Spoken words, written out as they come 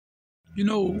You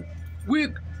know, we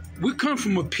come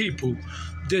from a people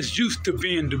that's used to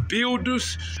being the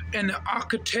builders and the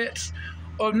architects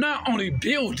of not only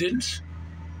buildings,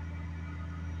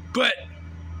 but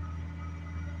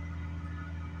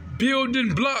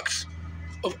building blocks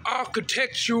of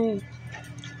architectural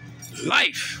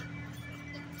life.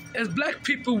 As black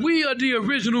people, we are the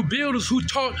original builders who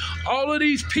taught all of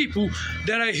these people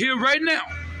that are here right now.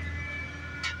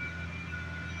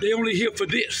 They only here for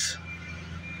this.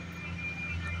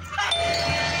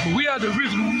 But we are the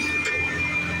originals,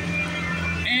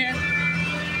 and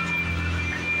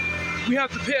we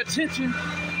have to pay attention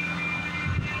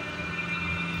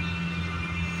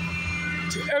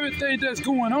to everything that's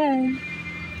going on,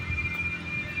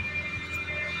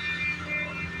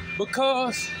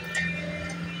 because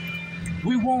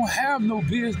we won't have no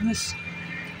business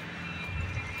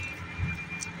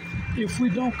if we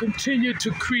don't continue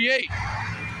to create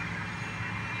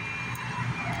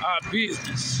our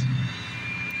business.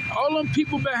 All them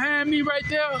people behind me right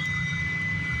there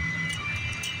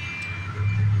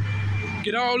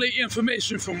get all the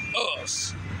information from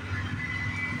us.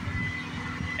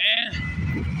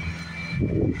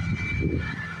 And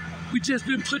we just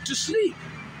been put to sleep.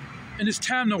 And it's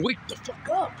time to wake the fuck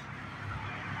up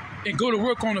and go to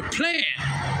work on a plan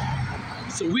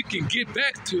so we can get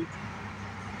back to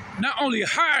not only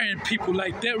hiring people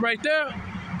like that right there,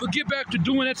 but get back to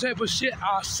doing that type of shit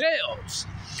ourselves.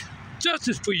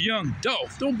 Justice for Young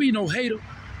Dolph. Don't be no hater.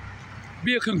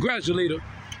 Be a congratulator.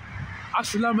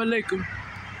 Assalamualaikum.